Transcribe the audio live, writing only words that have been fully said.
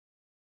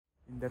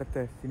இந்த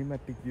இடத்த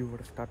cinematic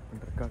வியூவோட start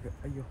பண்ணுறதுக்காக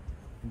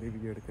இந்த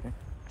வீடியோ எடுக்கிறேன்.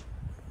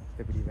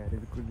 மற்றபடி வேறு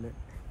எதுக்கும் இல்லை.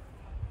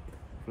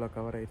 ஃபுல்லாக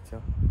கவர்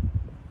ஆயிடுச்சா?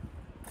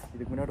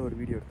 இதுக்கு முன்னாடி ஒரு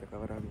வீடியோ எடுத்த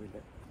கவர் ஆகவே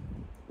இல்லை.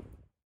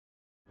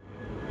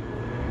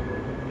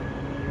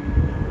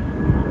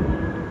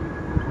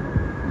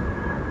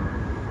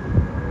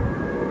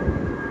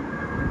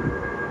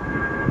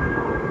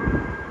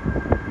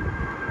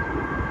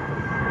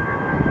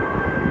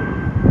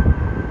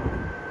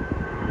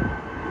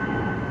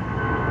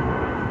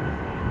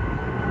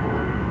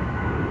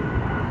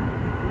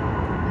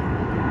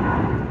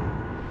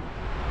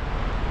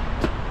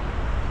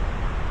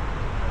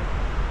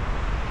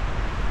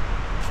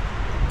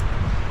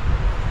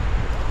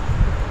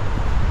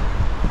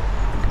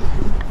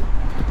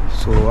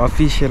 ஸோ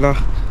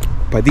அஃபிஷியலாக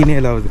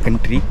 17வது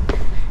கண்ட்ரி.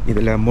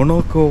 இதில்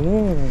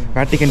மொனாக்கோவும்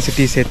வேட்டிகன்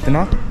சிட்டி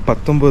சேர்த்துனா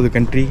 19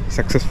 கண்ட்ரி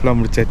சக்ஸஸ்ஃபுல்லாக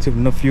முடிச்சாச்சு.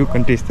 இன்னும் ஃபியூ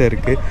கண்ட்ரிஸ் தான்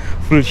இருக்குது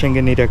ஃபுல்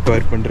ஷெங்கன் ஏரியா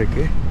கவர்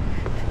பண்ணுறதுக்கு.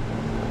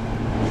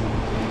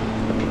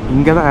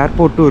 இங்கே தான்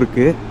ஏர்போர்ட்டும்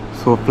இருக்குது.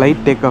 ஸோ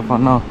ஃப்ளைட் டேக் ஆஃப்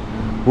ஆனால்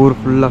ஊர்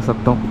ஃபுல்லாக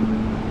சத்தம்.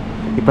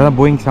 இப்போ தான்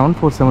போயிங்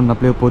 747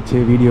 அப்படியே போச்சு.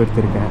 வீடியோ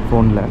எடுத்திருக்கேன்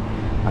ஃபோனில்,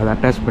 அதை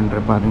அட்டாச்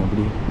பண்ணுறேன் பாருங்கள்.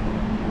 அப்படி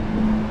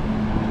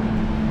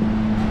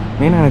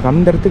மெயினாக எனக்கு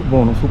அந்த இடத்துக்கு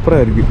போகணும்.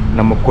 சூப்பராக இருக்குது.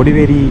 நம்ம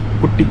கொடிவேரி,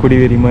 குட்டி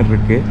கொடிவேரி மாதிரி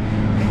இருக்குது.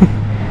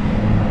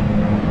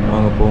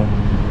 வாங்க போவோம்.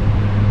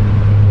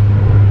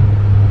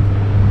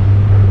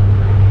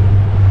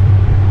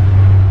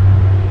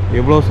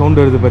 எவ்வளோ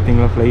சவுண்டு வருது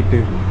பார்த்தீங்களா ஃப்ளைட்டு.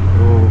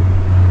 ஓ,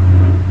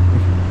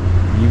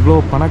 இவ்வளோ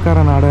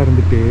பணக்கார நாடாக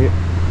இருந்துட்டு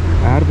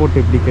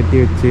ஏர்போர்ட் எப்படி கட்டி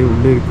வச்சு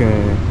உள்ளே இருக்க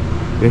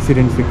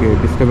ரெசிடென்ஸுக்கு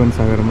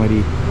டிஸ்டர்பன்ஸ் ஆகிற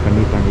மாதிரி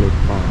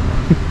பண்ணிட்டாங்களேப்பா.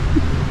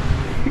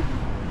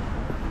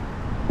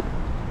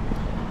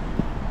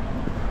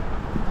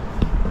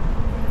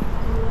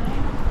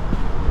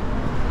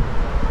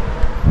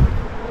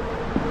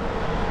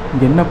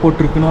 இங்கே என்ன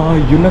போட்டிருக்குன்னா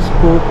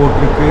யுனெஸ்கோ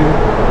போட்டிருக்கு.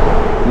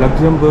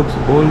 லக்சம்பர்க்ஸ்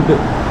old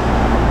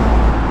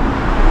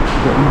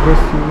the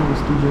impressive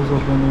vestiges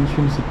of an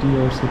ancient city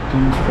are set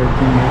in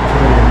striking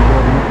natural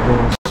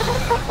environment.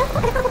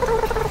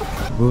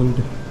 World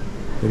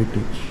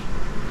Heritage.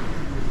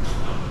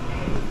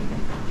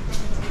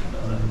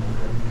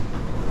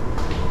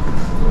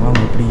 வாங்க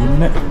அப்படி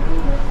என்ன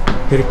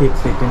ஹெரிட்டேஜ்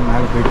சைட்டுன்னு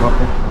மேலே போய்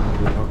பார்ப்போம்.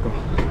 பார்க்கலாம்.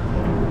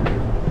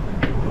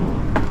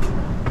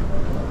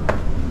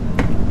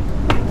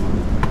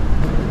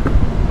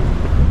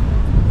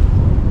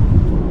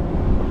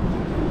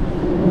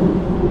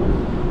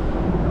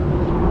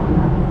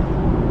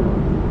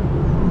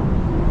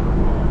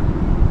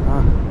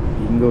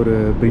 ஒரு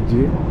பிரிட்ஜு,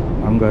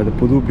 அங்கே அது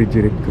புது பிரிட்ஜு,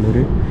 ரெட்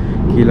கலரு.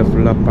 கீழே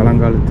ஃபுல்லாக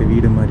பழங்காலத்து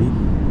வீடு மாதிரி.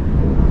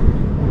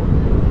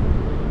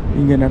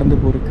 இங்கே நடந்து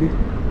போகிறதுக்கு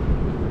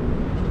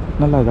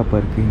நல்லா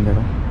இதாப்பா இருக்குது இந்த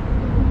இடம்.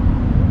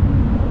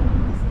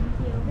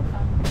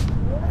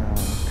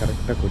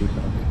 கரெக்டாக கொடி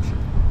பறந்துச்சு.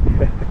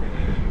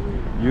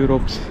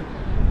 யூரோப்ஸ்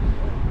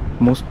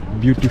மோஸ்ட்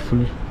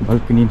பியூட்டிஃபுல்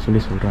பால்கனின்னு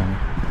சொல்லி சொல்கிறாங்க.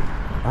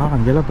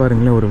 அங்கெல்லாம்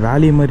பாருங்களேன், ஒரு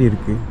வேலி மாதிரி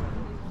இருக்குது.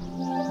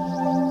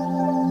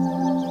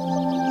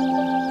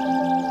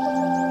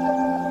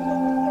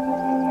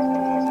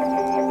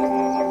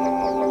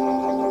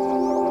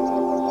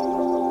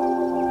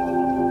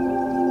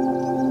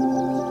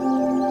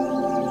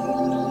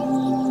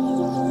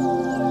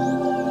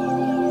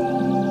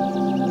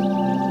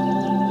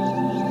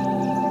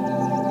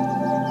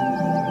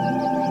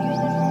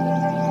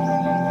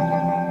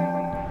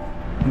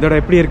 இதோட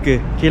எப்படி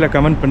இருக்குது கீழே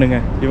கமெண்ட்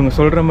பண்ணுங்கள். இவங்க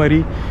சொல்கிற மாதிரி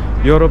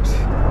யூரோப்ஸ்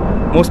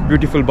மோஸ்ட்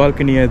பியூட்டிஃபுல்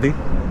பால்கனி அது.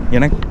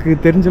 எனக்கு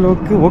தெரிஞ்ச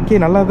அளவுக்கு ஓகே,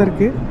 நல்லா தான்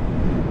இருக்குது.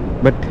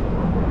 பட்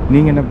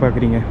நீங்கள் என்ன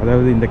பார்க்குறீங்க?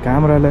 அதாவது இந்த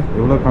கேமராவில்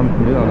எவ்வளோ காமிக்க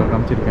முடியுதோ அவ்வளோ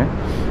காமிச்சிருக்கேன்.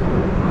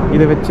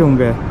 இதை வச்சு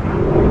உங்கள்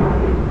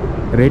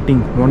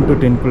ரேட்டிங் 1 to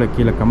 10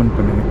 கீழே கமெண்ட்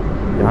பண்ணுங்கள்.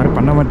 யாரும்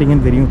பண்ண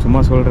மாட்டீங்கன்னு தெரியும்,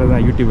 சும்மா சொல்கிறது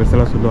தான். யூடியூபர்ஸ்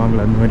எல்லாம்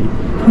சொல்லுவாங்களே அந்த மாதிரி.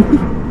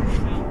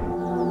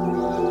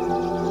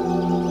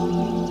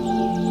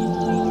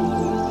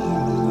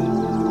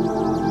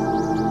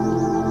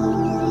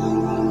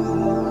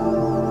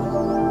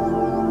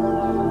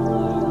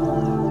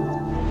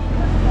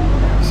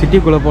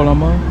 சிட்டிக்குள்ளே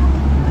போகலாமா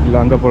இல்லை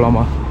அங்கே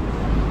போகலாமா?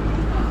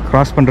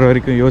 க்ராஸ் பண்ணுற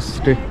வரைக்கும்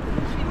யோசிச்சுட்டு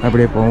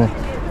அப்படியே போவோம்.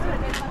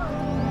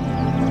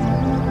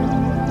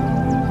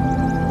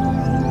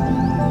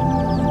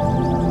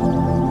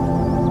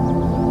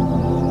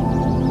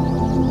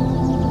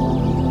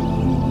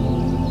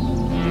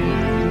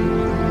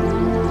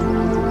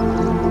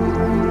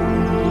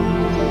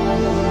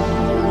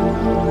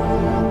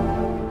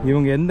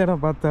 இவங்க எந்த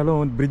இடம்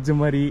பார்த்தாலும் பிரிட்ஜு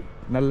மாதிரி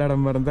நல்ல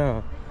இடமா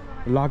இருந்தால்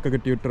லாக்கை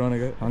கட்டி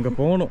விட்டுருவானுங்க. அங்கே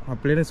போகணும்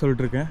அப்படியே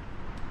சொல்லிட்டுருக்கேன்.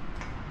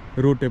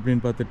 ரூட்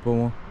எப்படின்னு பார்த்துட்டு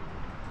போவோம்.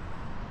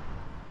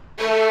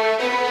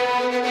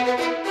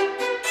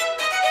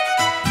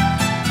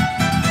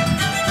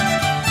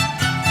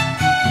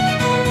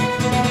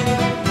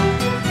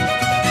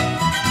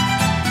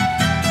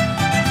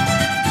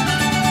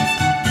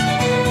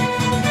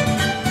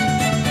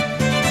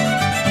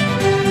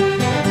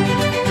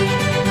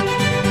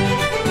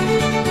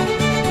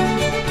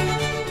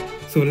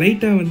 ஸோ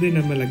லைட்டாக வந்து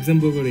நம்ம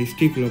லக்சம்பர்கோட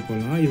ஹிஸ்ட்ரிக்குள்ளே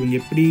போகலாம். இவங்க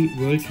எப்படி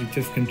வேர்ல்ட்ஸ்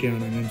ரிச்சஸ்ட் கண்ட்ரி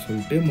ஆனாங்கன்னு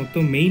சொல்லிட்டு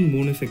மொத்தம் மெயின்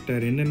 3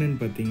 செக்டார் என்னென்னு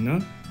பார்த்தீங்கன்னா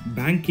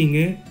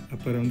பேங்கிங்கு,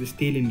 அப்புறம் வந்து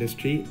ஸ்டீல்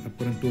இண்டஸ்ட்ரி,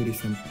 அப்புறம்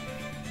டூரிசம்.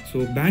 ஸோ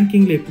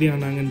பேங்கிங்கில் எப்படி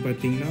ஆனாங்கன்னு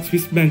பார்த்தீங்கன்னா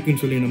ஸ்விஸ்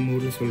பேங்க்குன்னு சொல்லி நம்ம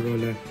ஊரில்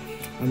சொல்கிறோம்ல,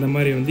 அந்த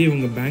மாதிரி வந்து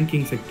இவங்க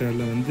பேங்கிங்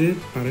செக்டாரில் வந்து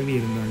பரவி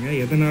இருந்தாங்க.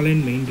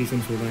 எதனாலேன்னு மெயின்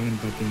ரீசன்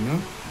சொல்கிறாங்கன்னு பார்த்தீங்கன்னா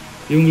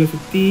இவங்களை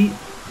சுற்றி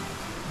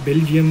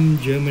பெல்ஜியம்,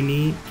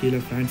 ஜெர்மனி, கீழே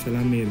ஃப்ரான்ஸ்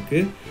எல்லாமே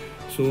இருக்குது.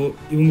 ஸோ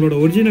இவங்களோட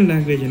ஒரிஜினல்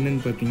லாங்குவேஜ்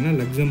என்னென்னு பார்த்தீங்கன்னா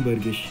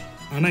லக்சம்பர்கிஷ்.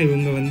 ஆனால்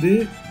இவங்க வந்து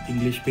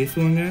இங்கிலீஷ்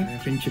பேசுவாங்க,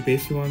 ஃப்ரெஞ்சு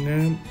பேசுவாங்க,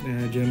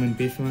 ஜெர்மன்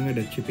பேசுவாங்க,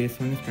 டச்சு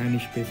பேசுவாங்க,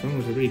 ஸ்பானிஷ் பேசுவாங்க,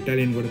 ஒரு சில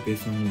இட்டாலியன் கூட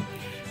பேசுவாங்க.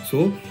 ஸோ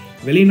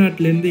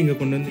வெளிநாட்டிலேருந்து இங்கே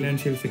கொண்டு வந்து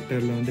ஃபினான்ஷியல்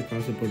செக்டரில் வந்து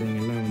காசு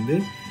போடுறவங்க எல்லாம் வந்து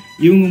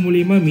இவங்க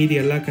மூலிமா மீதி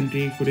எல்லா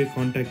கண்ட்ரி கூட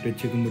கான்டாக்ட்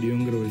வச்சுக்க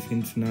முடியுங்கிற ஒரு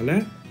சென்ஸ்னால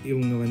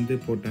இவங்க வந்து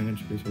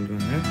போட்டாங்கன்னு சொல்லி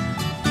சொல்கிறாங்க.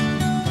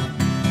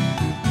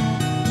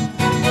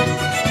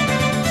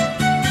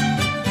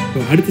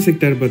 ஸோ அடுத்த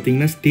செக்டார்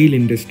பார்த்திங்கன்னா ஸ்டீல்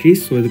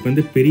இண்டஸ்ட்ரீஸ். ஸோ அதுக்கு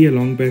வந்து பெரிய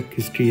லாங் பேக்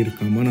ஹிஸ்ட்ரி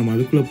இருக்காமா. நம்ம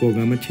அதுக்குள்ளே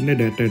போகாமல் சின்ன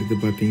டேட்டா எடுத்து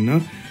பார்த்திங்கன்னா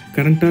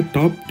கரண்ட்டாக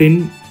டாப் 10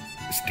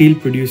 ஸ்டீல்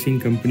ப்ரொடியூசிங்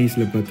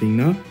கம்பெனிஸில்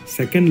பார்த்திங்கன்னா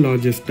செகண்ட்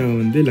லார்ஜஸ்ட்டாக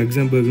வந்து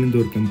லக்சம்பர்க்லேருந்து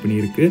ஒரு கம்பெனி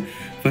இருக்குது.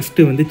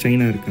 ஃபஸ்ட்டு வந்து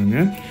சைனா இருக்காங்க.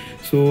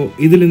 ஸோ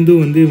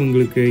இதுலேருந்தும் வந்து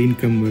இவங்களுக்கு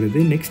இன்கம் வருது.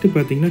 நெக்ஸ்ட்டு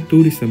பார்த்திங்கன்னா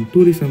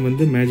டூரிசம்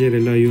வந்து மேஜர்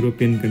எல்லா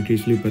யூரோப்பியன்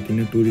கண்ட்ரீஸ்லேயும்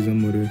பார்த்திங்கன்னா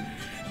டூரிசம் ஒரு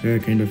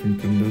கைண்ட் ஆஃப்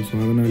இன்கம் தான். ஸோ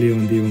அதனாலேயே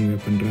வந்து இவங்க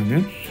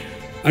பண்ணுறாங்க.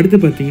 அடுத்து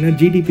பார்த்திங்கன்னா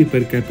ஜிடிபி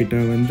பெர்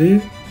கேபிட்டா வந்து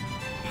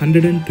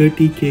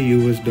 $130K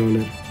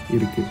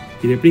இருக்குது.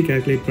 இது எப்படி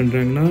கேல்குலேட்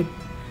பண்ணுறாங்கன்னா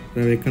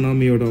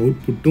எக்கனாமியோட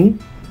அவுட்புட்டும்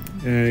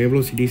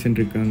எவ்வளோ சிட்டிசன்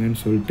இருக்காங்கன்னு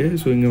சொல்லிட்டு.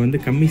 ஸோ இங்கே வந்து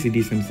கம்மி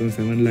சிட்டிசன்ஸ் தான்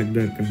 7 lakh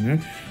தான் இருக்காங்க.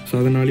 ஸோ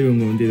அதனாலேயும்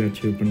இவங்க வந்து இதை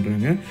அச்சீவ்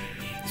பண்ணுறாங்க.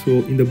 ஸோ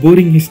இந்த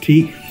போரிங் ஹிஸ்ட்ரி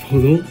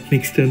போதும்.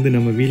 நெக்ஸ்ட் வந்து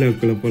நம்ம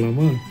வீலாக்குள்ளே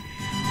போகலாமா?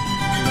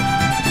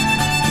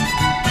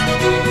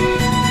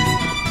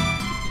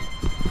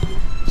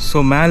 ஸோ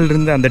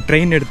மேலிருந்து அந்த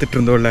ட்ரெயின் எடுத்துகிட்டு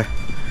இருந்தோம்ல,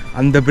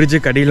 அந்த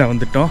பிரிட்ஜுக்கு அடியில்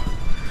வந்துட்டோம்.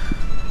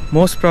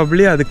 மோஸ்ட்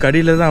ப்ராப்ளி அதுக்கு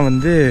அடியில் தான்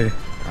வந்து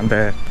அந்த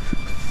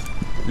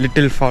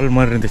லிட்டில் ஃபால்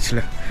மாதிரி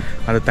இருந்துச்சுல,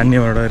 அது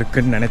தண்ணியோட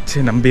இருக்குதுன்னு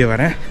நினச்சி நம்பி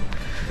வரேன்.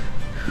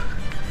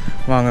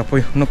 வாங்க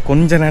போய் இன்னும்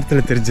கொஞ்ச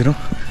நேரத்தில்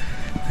தெரிஞ்சிடும்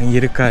அங்கே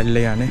இருக்கா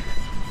இல்லையான்னு.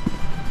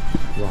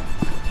 வா,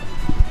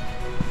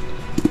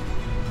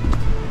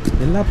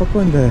 எல்லா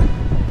பக்கம் இந்த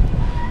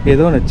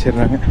ஏதோ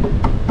வச்சிடுறாங்க.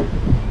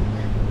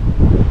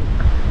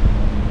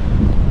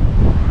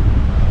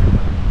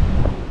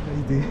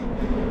 இது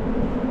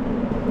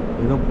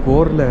ஏதோ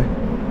போரில்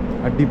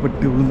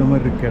அடிபட்டு விழுந்த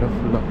மாதிரி இருக்கு இடம்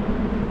ஃபுல்லாக.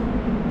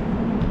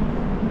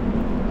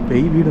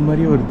 பெய் வீடு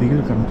மாதிரியே ஒரு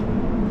திகில் காமிச்சு.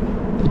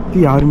 சுற்றி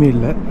யாருமே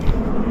இல்லை,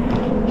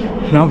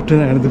 நான் விட்டு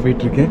தான் நடந்து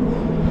போயிட்டுருக்கேன்.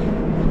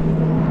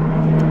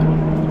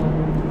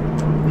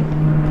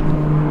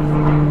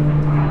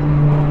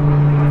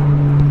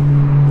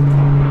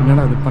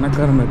 என்னடா அது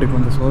பணக்காரன் நாட்டுக்கு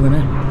வந்த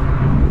சோதனை.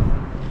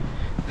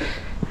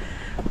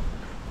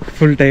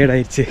 ஃபுல் டயர்ட்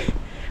ஆயிடுச்சு.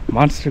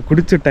 மான்ஸ்டர்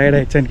குடிச்சு டயர்ட்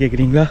ஆயிடுச்சான்னு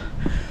கேட்குறீங்களா?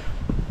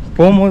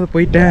 போகும்போது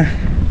போயிட்டேன்,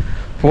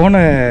 போன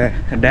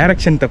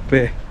டைரக்ஷன் தப்பு.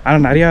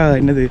 ஆனால் நிறையா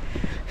என்னது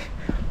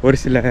ஒரு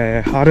சில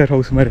ஹாரர்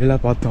ஹவுஸ்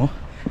மாதிரிலாம் பார்த்தோம்.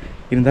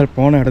 இருந்தாலும்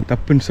போன இடம்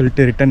தப்புன்னு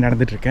சொல்லிட்டு ரிட்டன்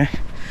நடந்துகிட்ருக்கேன்.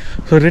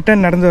 ஸோ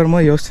ரிட்டன் நடந்து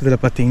வரும்போது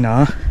யோசிச்சதில் பார்த்தீங்கன்னா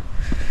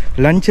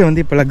லஞ்சை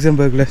வந்து இப்போ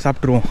லக்சம்பர்கில்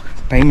சாப்பிட்ருவோம்.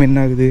 டைம் என்ன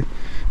ஆகுது?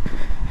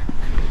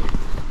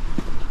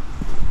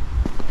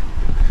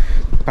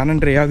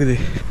 12:30 ஆகுது.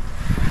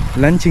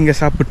 லஞ்ச் இங்கே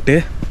சாப்பிட்டு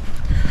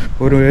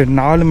ஒரு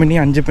 4 மணி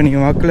 5 மணி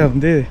வாக்கில்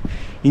வந்து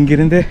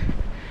இங்கேருந்து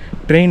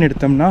ட்ரெயின்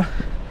எடுத்தோம்னா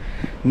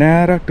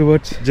நேராக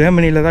டுவர்ட்ஸ்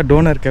ஜெர்மனியில் தான்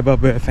டோனர்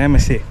கெபாப்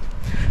ஃபேமஸு.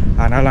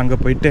 அதனால் அங்கே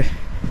போயிட்டு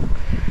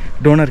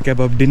டோனர்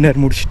கெபாப் டின்னர்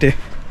முடிச்சுட்டு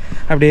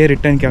அப்படியே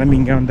ரிட்டன் கிளம்பி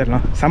இங்கே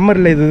வந்துடலாம்.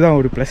 சம்மரில் இதுதான்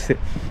ஒரு ப்ளஸ்ஸு.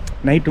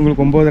 நைட்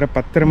உங்களுக்கு 9:30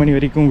 10:30 மணி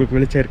வரைக்கும் உங்களுக்கு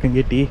வெளிச்சம்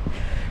இருக்குங்கேட்டி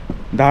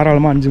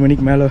தாராளமாக 5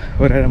 மணிக்கு மேலே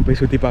ஒரு இடம் போய்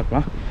சுற்றி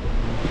பார்க்கலாம்.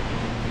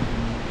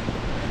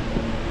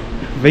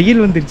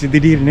 வெயில் வந்துடுச்சு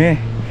திடீர்னு.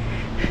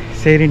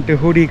 சரின்ட்டு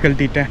ஹூடி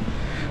கழட்டிட்டேன்.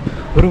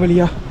 ஒரு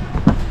வழியாக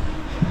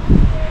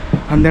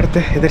அந்த இடத்த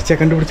எதிர்ச்சியாக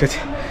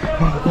கண்டுபிடிச்சாச்சு.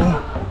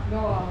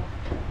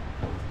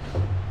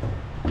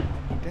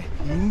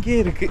 இங்கே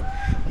இருக்குது.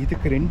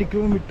 இதுக்கு 2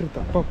 கிலோமீட்டர்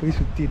தப்பாக போய்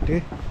சுற்றிட்டு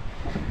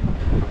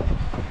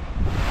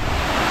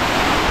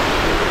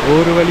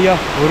ஒரு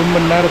வழியாக 1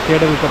 மணி நேரம்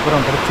தேடலுக்கு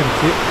அப்புறம்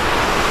கிடச்சிருச்சு.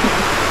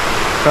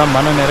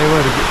 மன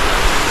நிறைவாக இருக்குது.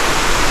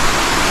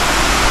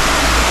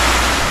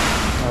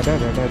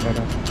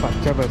 அடா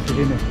பச்சை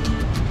பசின்னு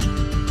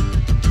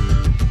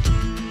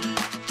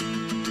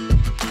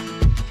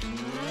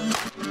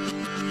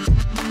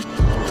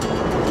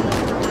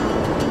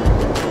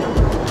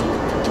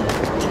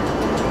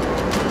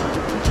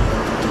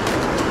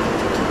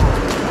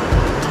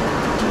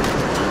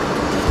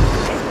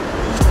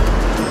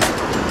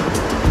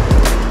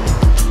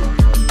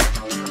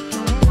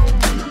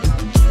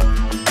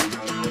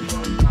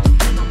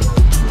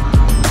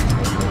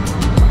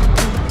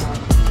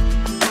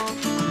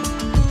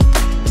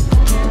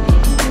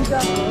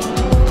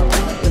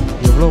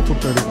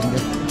கூட்டம் இருக்குங்க.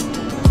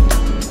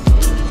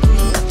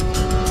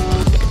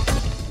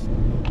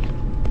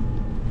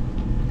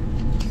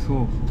 ஸோ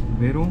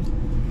வெறும்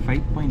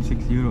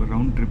 5.6 euro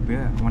round trip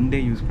 1 day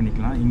use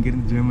பண்ணிக்கலாம்.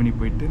 இங்கேருந்து ஜெர்மனி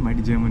போயிட்டு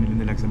மறுபடியும்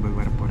ஜெர்மனிலேருந்து லக்சம்பர்க்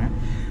வர போகிறேன்.